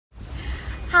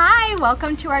Hi,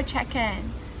 welcome to our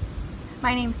check-in.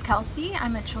 My name's Kelsey.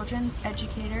 I'm a children's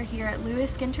educator here at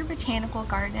Ginter Botanical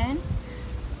Garden.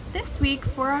 This week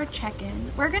for our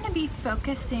check-in, we're going to be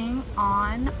focusing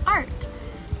on art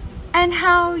and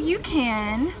how you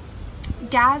can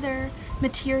gather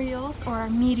materials or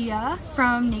media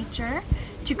from nature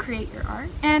to create your art,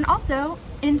 and also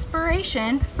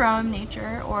inspiration from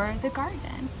nature or the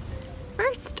garden.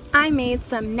 First, I made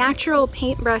some natural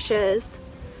paintbrushes.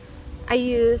 I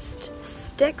used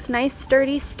sticks, nice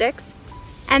sturdy sticks,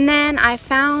 and then I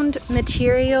found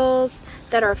materials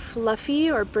that are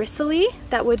fluffy or bristly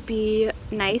that would be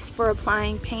nice for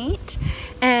applying paint,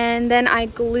 and then I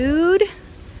glued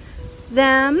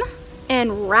them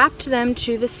and wrapped them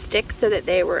to the stick so that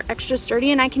they were extra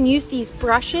sturdy. And I can use these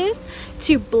brushes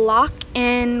to block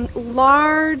in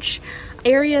large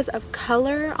areas of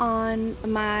color on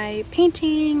my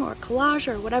painting or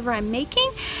collage or whatever I'm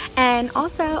making, and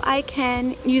also I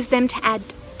can use them to add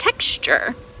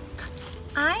texture.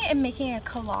 I am making a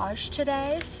collage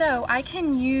today, so I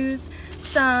can use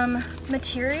some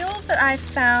materials that I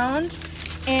found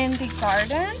in the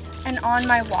garden and on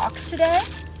my walk today,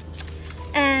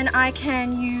 and I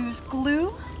can use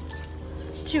glue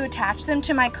to attach them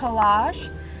to my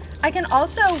collage. I can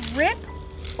also rip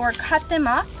or cut them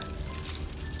up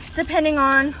depending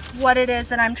on what it is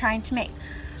that I'm trying to make.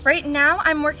 Right now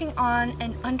I'm working on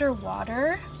an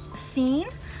underwater scene,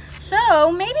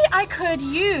 so maybe I could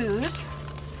use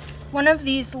one of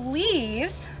these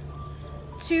leaves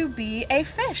to be a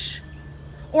fish,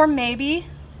 or maybe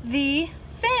the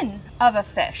fin of a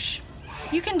fish.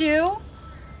 You can do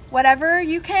whatever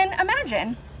you can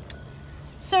imagine.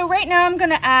 So right now I'm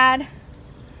gonna add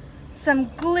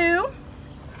some glue,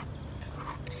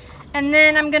 and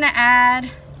then I'm gonna add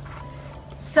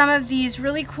some of these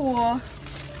really cool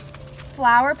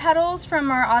flower petals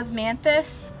from our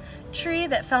osmanthus tree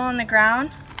that fell on the ground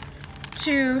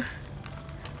to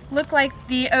look like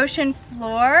the ocean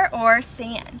floor or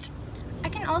sand. I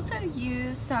can also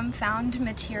use some found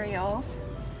materials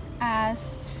as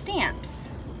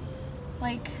stamps,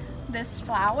 like this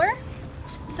flower.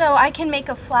 So I can make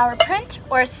a flower print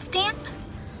or a stamp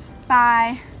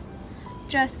by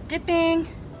just dipping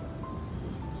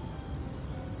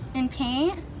in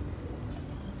paint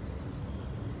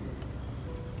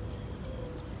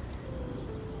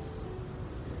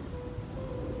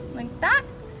like that,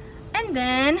 and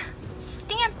then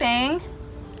stamping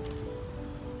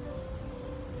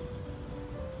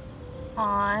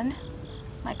on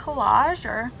my collage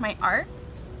or my art.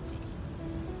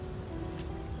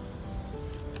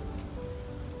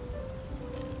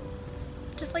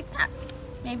 Just like that.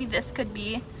 Maybe this could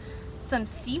be some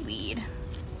seaweed.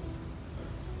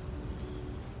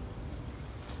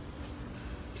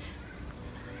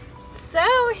 So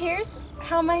here's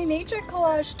how my nature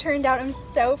collage turned out. I'm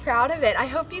so proud of it. I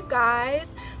hope you guys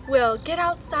will get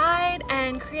outside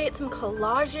and create some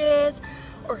collages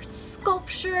or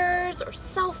sculptures or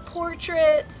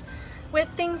self-portraits with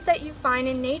things that you find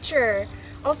in nature.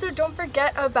 Also, don't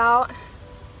forget about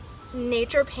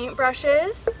nature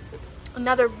paintbrushes,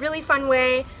 another really fun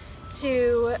way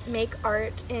to make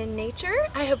art in nature.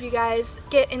 I hope you guys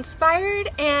get inspired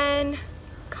and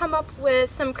come up with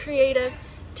some creative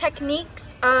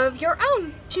techniques of your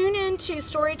own. Tune in to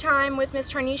Storytime with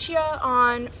Miss Tarnisha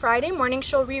on Friday morning.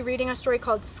 She'll be reading a story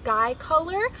called Sky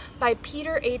Color by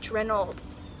Peter H. Reynolds.